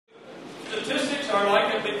Statistics are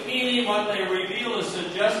like a bikini. What they reveal is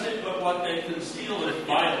suggestive, but what they conceal is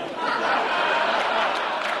vital. Okay.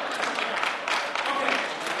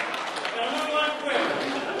 Now move on quick.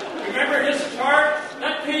 Remember this chart?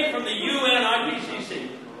 That came from the UN IPCC.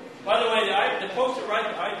 By the way, the folks that write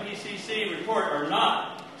the IPCC report are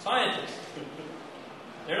not scientists.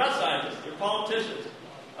 They're not scientists. They're politicians.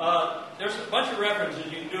 There's a bunch of references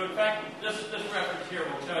you can do. In fact, this reference here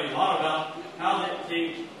will tell you a lot about how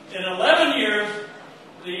in 11 years,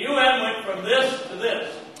 the UN went from this to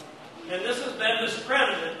this. And this has been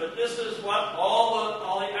discredited, but this is what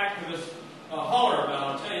all the activists holler about.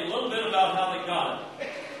 I'll tell you a little bit about how they got it.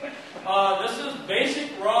 This is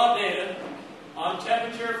basic raw data on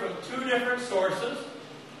temperature from 2 different sources.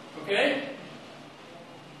 Okay?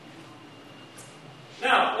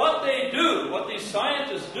 Now, what they do, what these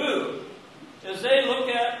scientists do, is they look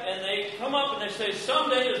at and they come up and they say some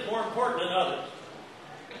data is more important than others.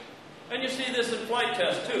 And you see this in flight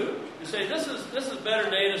tests too. You say this is better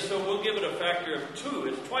data, so we'll give it a factor of 2.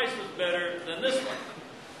 It's twice as better than this one.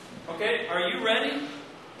 Okay, are you ready?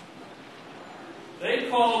 They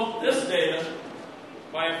called this data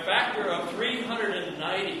by a factor of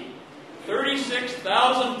 390,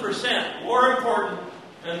 36,000% more important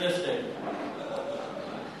than this data.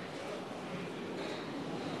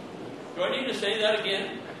 Do I need to say that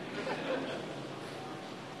again?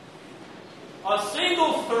 A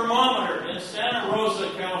single thermometer in Santa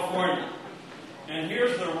Rosa, California, and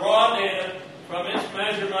here's the raw data from its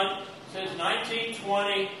measurement since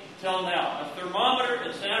 1920 till now. A thermometer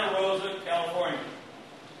in Santa Rosa, California.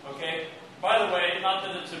 Okay? By the way, not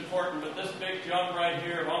that it's important, but this big jump right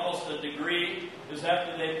here of almost a degree is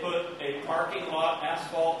after they put a parking lot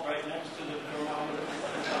asphalt right next to the thermometer.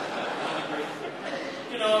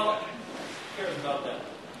 You know, who cares about that?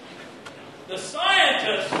 The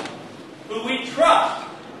scientists who we trust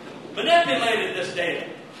manipulated this data.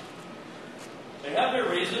 They have their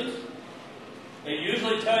reasons. They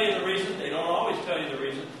usually tell you the reason. They don't always tell you the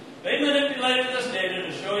reason. They manipulated this data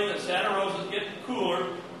to show you that Santa Rosa is getting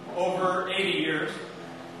cooler over 80 years.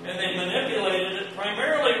 And they manipulated it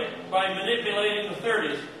primarily by manipulating the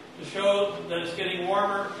 30s to show that it's getting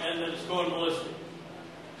warmer and that it's going ballistic.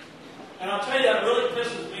 And I'll tell you, that really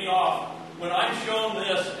pisses me off when I'm shown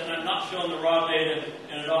this and I'm not shown the raw data,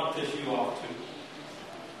 and it ought to piss you off too.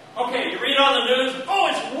 Okay, you read on the news, oh,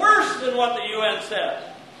 it's worse than what the UN says.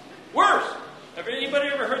 Worse. Have anybody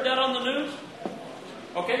ever heard that on the news?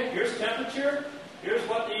 Okay, here's temperature. Here's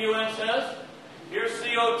what the UN says. Here's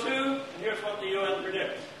CO2, and here's what the UN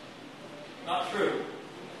predicts. Not true.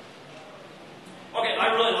 Okay,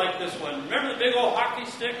 I really like this one. Remember the big old hockey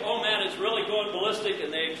stick? Oh man, it's really going ballistic,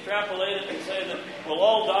 and they extrapolate it and say that we'll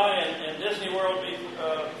all die and Disney World be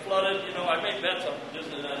flooded. You know, I made bets on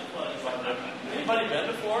Disneyland flooding. Anybody been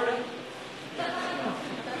to Florida?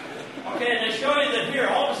 Okay, and they show you that here,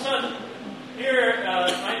 all of a sudden, here,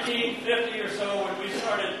 1950 or so, when we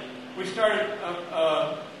started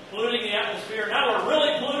polluting the atmosphere. Now we're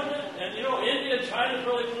really polluting it, and you know, India, China's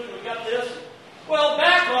really polluting. We got this. Well,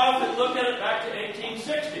 back off and look at it back to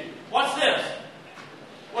 1860. What's this?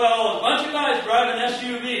 Well, a bunch of guys driving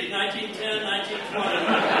SUVs, 1910, 1920.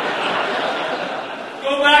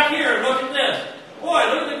 Go back here and look at this. Boy,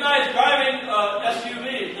 look at the guys driving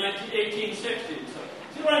SUVs, 1860.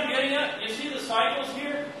 See what I'm getting at? You see the cycles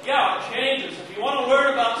here? Yeah, it changes. If you want to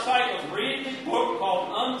learn about cycles, read the book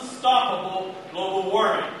called Unstoppable Global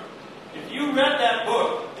Warming. If you read that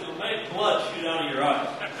book, it'll make blood shoot out of your eyes.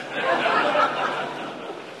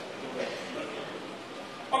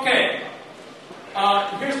 Okay,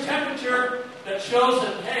 here's temperature that shows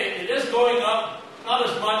that, hey, it is going up, not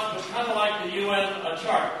as much, but kind of like the UN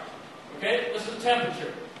chart. Okay, this is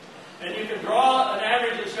temperature. And you can draw an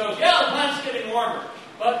average that shows, yeah, the planet's getting warmer.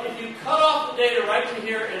 But if you cut off the data right to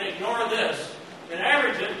here and ignore this, and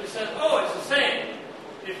average it, it says, oh, it's the same.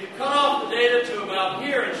 If you cut off the data to about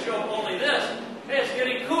here and show only this, hey, it's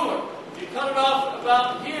getting cooler. If you cut it off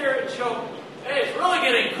about here and show, hey, it's really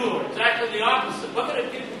getting cooler. Exactly the opposite. Look at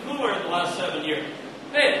it getting cooler in the last 7 years.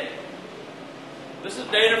 Hey, this is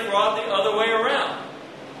data fraud the other way around.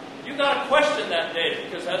 You've got to question that data,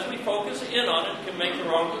 because as we focus in on it, it can make the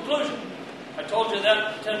wrong conclusion. I told you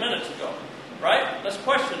that 10 minutes ago, right? Let's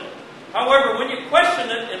question it. However, when you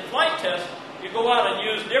question it in flight tests, you go out and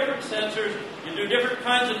use different sensors, you do different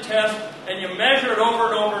kinds of tests, and you measure it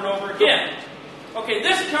over and over and over again. Okay,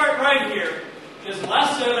 this chart right here is the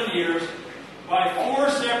last 7 years by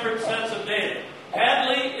 4 separate sets of data.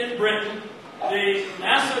 Hadley in Britain, the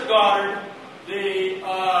NASA Goddard, the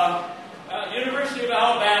University of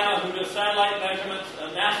Alabama, who does satellite measurements,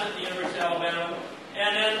 NASA at the University of Alabama,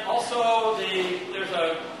 and then also there's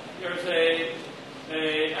a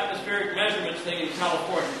a atmospheric measurements thing in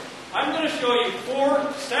California. I'm going to show you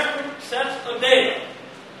 4 separate sets of data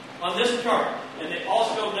on this chart, and they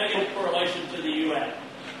all show negative correlation to the UN.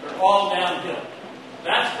 They're all downhill.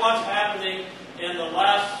 That's what's happening in the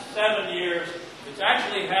last 7 years. It's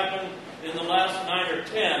actually happened in the last 9 or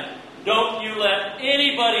 10. Don't you let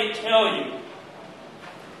anybody tell you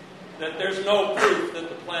that there's no proof that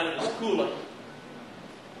the planet is cooling.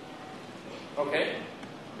 Okay?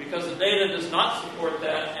 Because the data does not support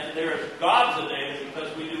that, and there is gobs of data because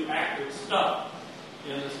we do accurate stuff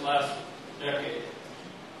in this last decade.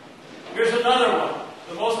 Here's another one.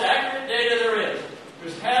 The most accurate data there is.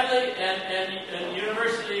 There's Hadley and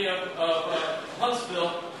University of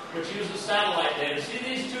Huntsville, which uses satellite data. See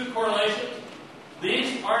these 2 correlations?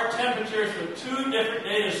 These are temperatures from 2 different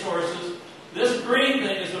data sources. This green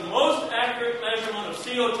thing is the most accurate measurement of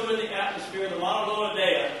CO2 in the atmosphere, the Mauna Loa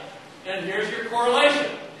data. And here's your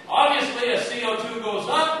correlation. Obviously, as CO2 goes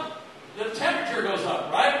up, the temperature goes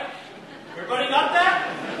up, right? Everybody got that?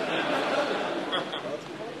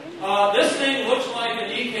 This thing looks like an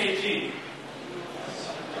EKG.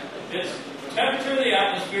 It's temperature of the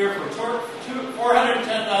atmosphere for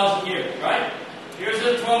 410,000 years, right? Here's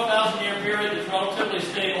a 12,000-year period that's relatively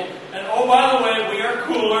stable. And oh, by the way, we are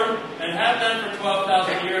cooler and have been for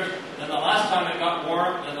 12,000 years than the last time it got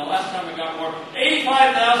warm, and the last time it got warm.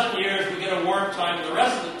 85,000 years we get a warm time, and the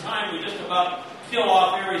rest of the time we just about kill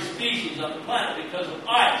off every species on the planet because of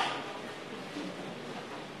ice.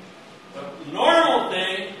 The normal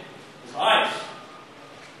thing is ice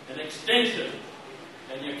and extinction,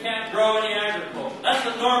 and you can't grow any agriculture. That's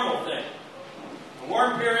the normal thing. The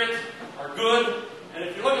warm periods are good, and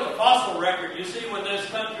if you look at the fossil record, you see when this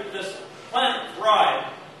planet thrived,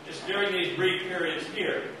 it's during these brief periods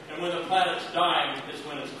here. And when the planet's dying, it's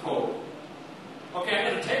when it's cold. Okay,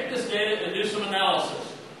 I'm going to take this data and do some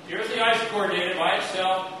analysis. Here's the ice core data by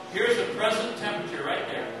itself. Here's the present temperature right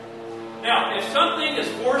there. Now, if something is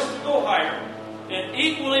forced to go higher and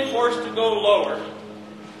equally forced to go lower,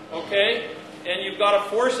 okay, and you've got a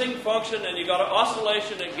forcing function and you've got an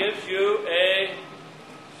oscillation that gives you a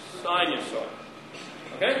sinusoid.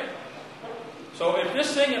 Okay? So if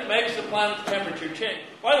this thing that makes the planet's temperature change,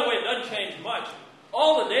 by the way, it doesn't change much.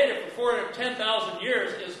 All the data for 410,000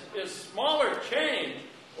 years is smaller change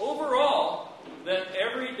overall than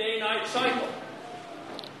every day-night cycle.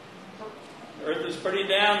 Earth is pretty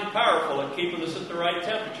damn powerful at keeping us at the right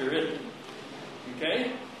temperature, isn't it?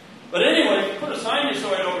 Okay? But anyway, if you put a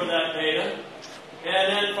sinusoid over that data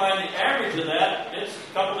and then find the average of that, it's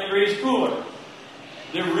a couple degrees cooler.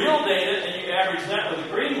 The real data, and you average that with a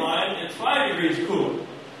green line, it's 5 degrees cooler.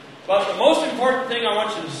 But the most important thing I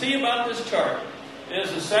want you to see about this chart is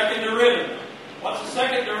the second derivative. What's the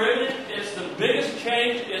second derivative? It's the biggest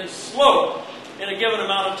change in slope in a given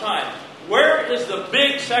amount of time. Where is the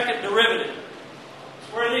big second derivative?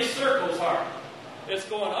 It's where these circles are. It's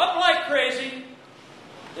going up like crazy,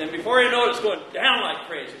 and before you know it, it's going down like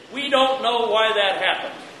crazy. We don't know why that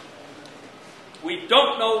happens. We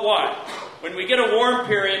don't know why. When we get a warm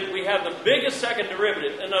period, we have the biggest second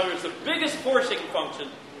derivative. In other words, the biggest forcing function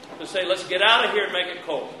to say, let's get out of here and make it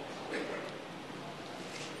cold.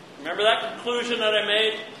 Remember that conclusion that I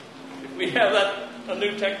made? If we have a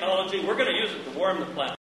new technology, we're going to use it to warm the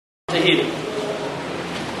planet. To heat it.